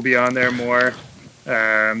soon we'll be on there more.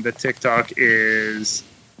 The TikTok is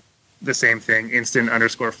the same thing,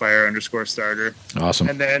 instant_fire_starter. Awesome.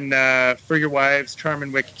 And then for your wives,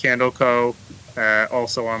 Charmin Wick Candle Co.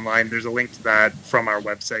 Also online. There's a link to that from our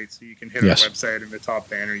website, so you can hit our website in the top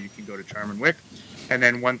banner. You can go to Charmin Wick. And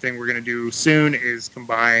then one thing we're going to do soon is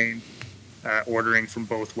combine ordering from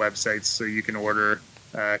both websites, so you can order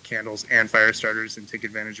candles and fire starters and take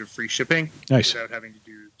advantage of free shipping without having to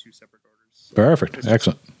do two separate orders. So perfect.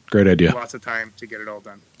 Excellent. Great idea. Lots of time to get it all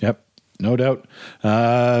done. Yep. No doubt.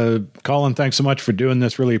 Colin, thanks so much for doing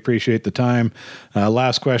this. Really appreciate the time.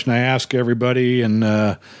 Last question I ask everybody,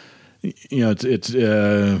 and it's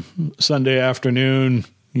Sunday afternoon.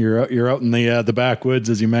 You're out in the backwoods,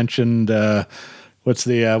 as you mentioned. What's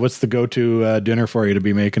the go-to dinner for you to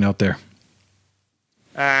be making out there?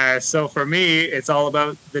 So for me, it's all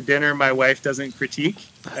about the dinner my wife doesn't critique.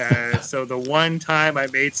 So the one time I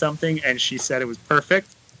made something and she said it was perfect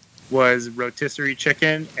was rotisserie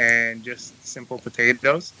chicken and just simple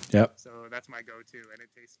potatoes. Yep. So that's my go-to, and it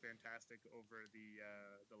tastes fantastic over the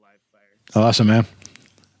live fire. So. Awesome, man.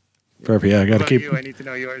 Perfect. Yeah, I got to keep. I need to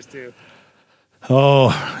know yours too.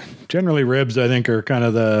 Oh, generally ribs, I think, are kind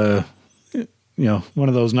of one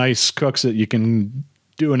of those nice cooks that you can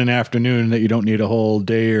do in an afternoon that you don't need a whole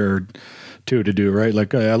day or two to do, right?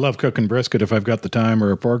 Like I love cooking brisket if I've got the time,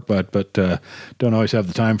 or a pork butt, but don't always have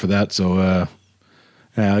the time for that. So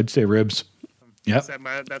I'd say ribs. Yeah,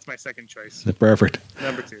 that's my second choice. Perfect.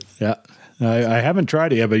 Number 2. Yeah, I haven't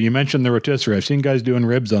tried it yet, but you mentioned the rotisserie. I've seen guys doing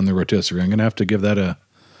ribs on the rotisserie. I'm gonna have to give that a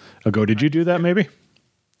go. Did you do that maybe?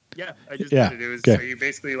 Yeah, I just did it. It was so you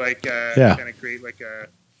basically kind of create like a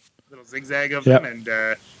little zigzag of them, and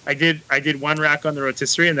I did one rack on the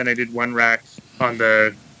rotisserie, and then I did one rack on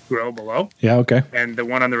the grill below. Yeah, okay. And the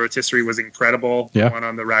one on the rotisserie was incredible. Yeah. The one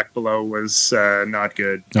on the rack below was not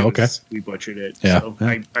good. Oh, okay. We butchered it. Yeah. So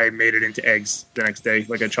I made it into eggs the next day.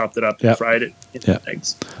 Like I chopped it up and fried it into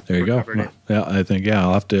eggs. There you go. Yeah, I think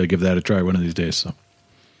I'll have to give that a try one of these days. So.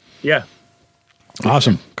 Yeah.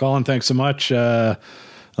 Awesome. Colin, thanks so much.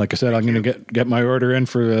 Like I said, I'm going to get my order in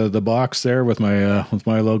for the box there with my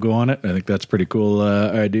logo on it. I think that's a pretty cool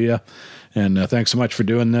idea. And thanks so much for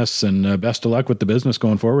doing this, and best of luck with the business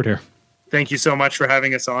going forward here. Thank you so much for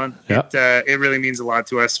having us on. Yeah. It really means a lot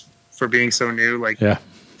to us for being so new.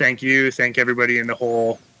 Thank you. Thank everybody in the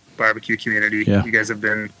whole barbecue community. Yeah. You guys have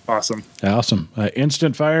been awesome. Awesome.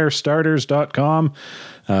 InstantFireStarters.com.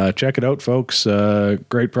 Check it out, folks.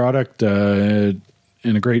 Great product.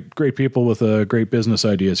 And a great people with great business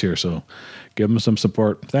ideas here. So give them some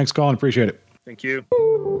support. Thanks, Colin. Appreciate it. Thank you.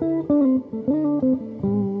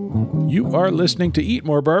 You are listening to Eat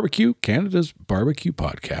More Barbecue, Canada's barbecue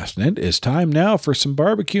podcast. And it is time now for some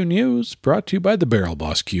barbecue news brought to you by the Barrel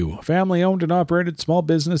Boss Q, a family-owned and operated small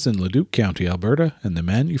business in Leduc County, Alberta, and the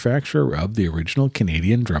manufacturer of the original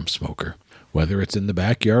Canadian drum smoker. Whether it's in the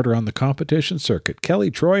backyard or on the competition circuit,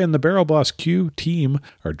 Kelly Troy and the Barrel Boss Q team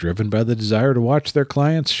are driven by the desire to watch their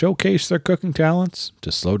clients showcase their cooking talents,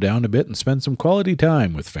 to slow down a bit and spend some quality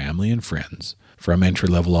time with family and friends. From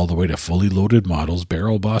entry-level all the way to fully loaded models,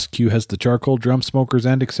 Barrel Boss Q has the charcoal drum smokers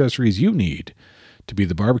and accessories you need to be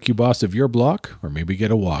the barbecue boss of your block, or maybe get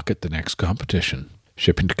a walk at the next competition.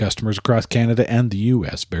 Shipping to customers across Canada and the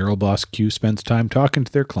U.S., Barrel Boss Q spends time talking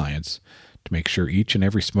to their clients to make sure each and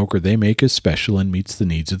every smoker they make is special and meets the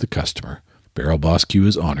needs of the customer. Barrel Boss Q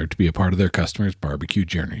is honored to be a part of their customers' barbecue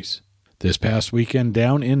journeys. This past weekend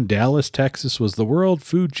down in Dallas, Texas was the World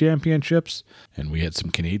Food Championships, and we had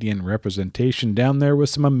some Canadian representation down there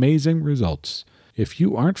with some amazing results. If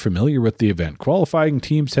you aren't familiar with the event, qualifying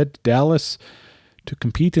teams head to Dallas to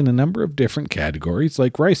compete in a number of different categories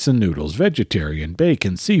like rice and noodles, vegetarian,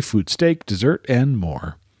 bacon, seafood, steak, dessert, and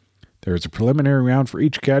more. There is a preliminary round for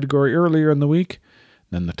each category earlier in the week.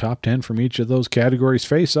 Then the top 10 from each of those categories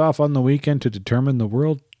face off on the weekend to determine the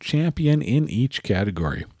world champion in each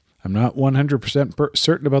category. I'm not 100%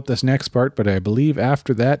 certain about this next part, but I believe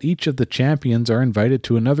after that, each of the champions are invited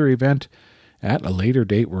to another event at a later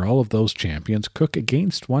date where all of those champions cook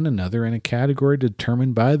against one another in a category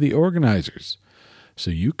determined by the organizers.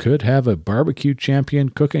 So you could have a barbecue champion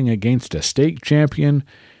cooking against a steak champion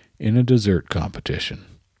in a dessert competition.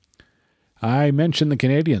 I mentioned the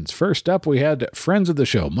Canadians. First up, we had friends of the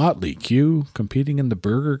show, Motley Q, competing in the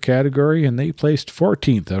burger category, and they placed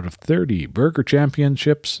 14th out of 30 burger champions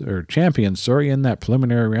in that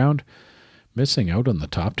preliminary round, missing out on the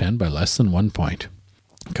top 10 by less than 1 point.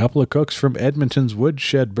 A couple of cooks from Edmonton's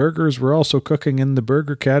Woodshed Burgers were also cooking in the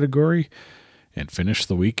burger category and finished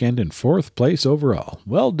the weekend in 4th place overall.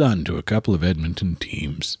 Well done to a couple of Edmonton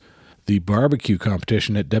teams. The barbecue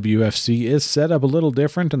competition at WFC is set up a little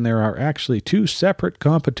different, and there are actually 2 separate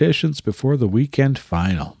competitions before the weekend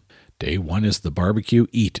final. Day 1 is the Barbecue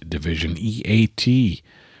Eat Division, EAT,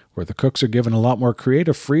 where the cooks are given a lot more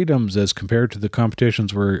creative freedoms as compared to the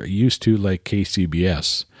competitions we're used to like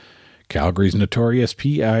KCBS. Calgary's Notorious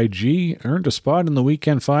PIG earned a spot in the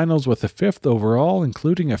weekend finals with a 5th overall,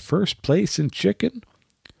 including a 1st place in chicken.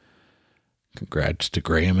 Congrats to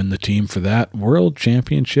Graham and the team for that World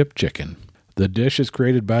Championship chicken. The dishes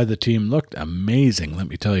created by the team looked amazing, let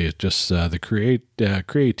me tell you. Just the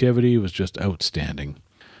creativity was just outstanding.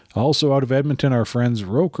 Also out of Edmonton, our friends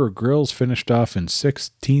Roker Grills finished off in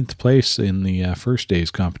 16th place in the first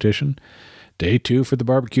day's competition. Day 2 for the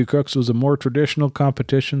barbecue cooks was a more traditional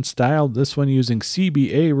competition styled, this one using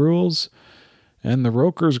CBA rules, and the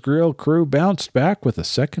Roker's Grill crew bounced back with a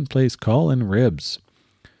 2nd place call in ribs.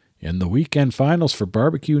 In the weekend finals for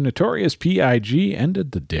barbecue, Notorious PIG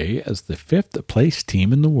ended the day as the 5th place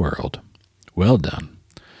team in the world. Well done.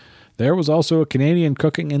 There was also a Canadian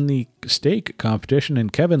cooking in the steak competition,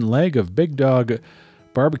 and Kevin Legg of Big Dog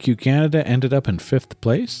Barbecue Canada ended up in 5th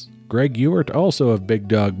place. Greg Ewart, also of Big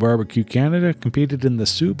Dog Barbecue Canada, competed in the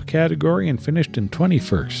soup category and finished in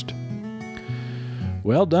 21st.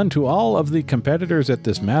 Well done to all of the competitors at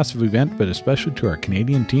this massive event, but especially to our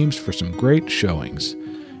Canadian teams for some great showings.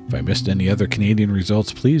 If I missed any other Canadian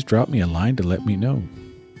results, please drop me a line to let me know.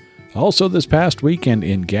 Also this past weekend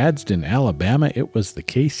in Gadsden, Alabama, it was the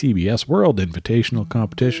KCBS World Invitational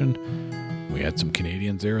Competition. We had some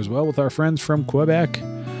Canadians there as well with our friends from Quebec.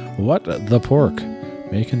 What the Pork,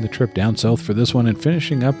 making the trip down south for this one and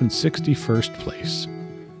finishing up in 61st place.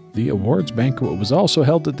 The awards banquet was also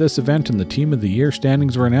held at this event, and the Team of the Year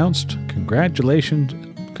standings were announced. Congrats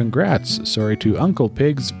to Uncle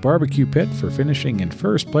Pig's Barbecue Pit for finishing in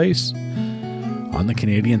 1st place. On the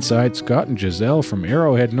Canadian side, Scott and Giselle from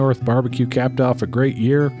Arrowhead North Barbecue capped off a great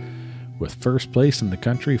year with 1st place in the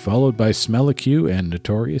country, followed by Smellique and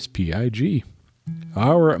Notorious PIG.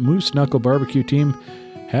 Our Moose Knuckle Barbecue team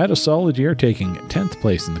had a solid year, taking 10th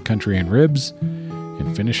place in the country in ribs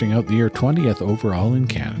and finishing out the year 20th overall in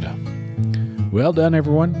Canada. Well done,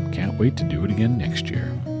 everyone. Can't wait to do it again next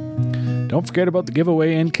year. Don't forget about the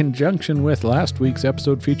giveaway in conjunction with last week's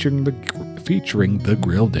episode featuring the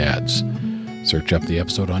Grill Dads. Search up the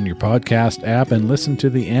episode on your podcast app and listen to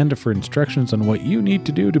the end for instructions on what you need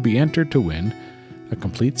to do to be entered to win a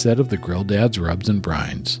complete set of the Grill Dads rubs and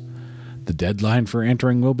brines. The deadline for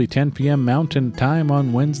entering will be 10 p.m. Mountain Time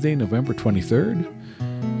on Wednesday, November 23rd,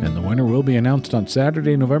 and the winner will be announced on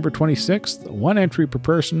Saturday, November 26th. 1 entry per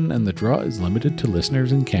person, and the draw is limited to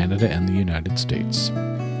listeners in Canada and the United States.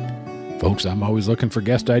 Folks, I'm always looking for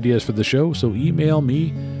guest ideas for the show, so email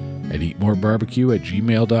me at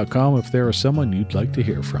eatmorebarbecue@gmail.com if there is someone you'd like to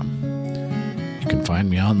hear from. You can find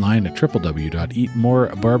me online at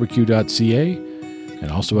www.eatmorebarbecue.ca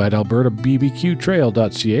and also at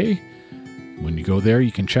albertabbqtrail.ca. When you go there,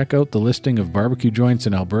 you can check out the listing of barbecue joints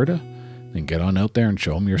in Alberta, then get on out there and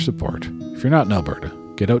show them your support. If you're not in Alberta,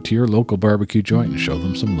 get out to your local barbecue joint and show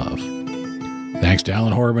them some love. Thanks to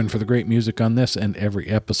Alan Horban for the great music on this and every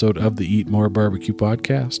episode of the Eat More Barbecue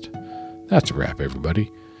podcast. That's a wrap, everybody.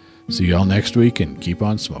 See y'all next week and keep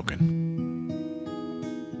on smoking.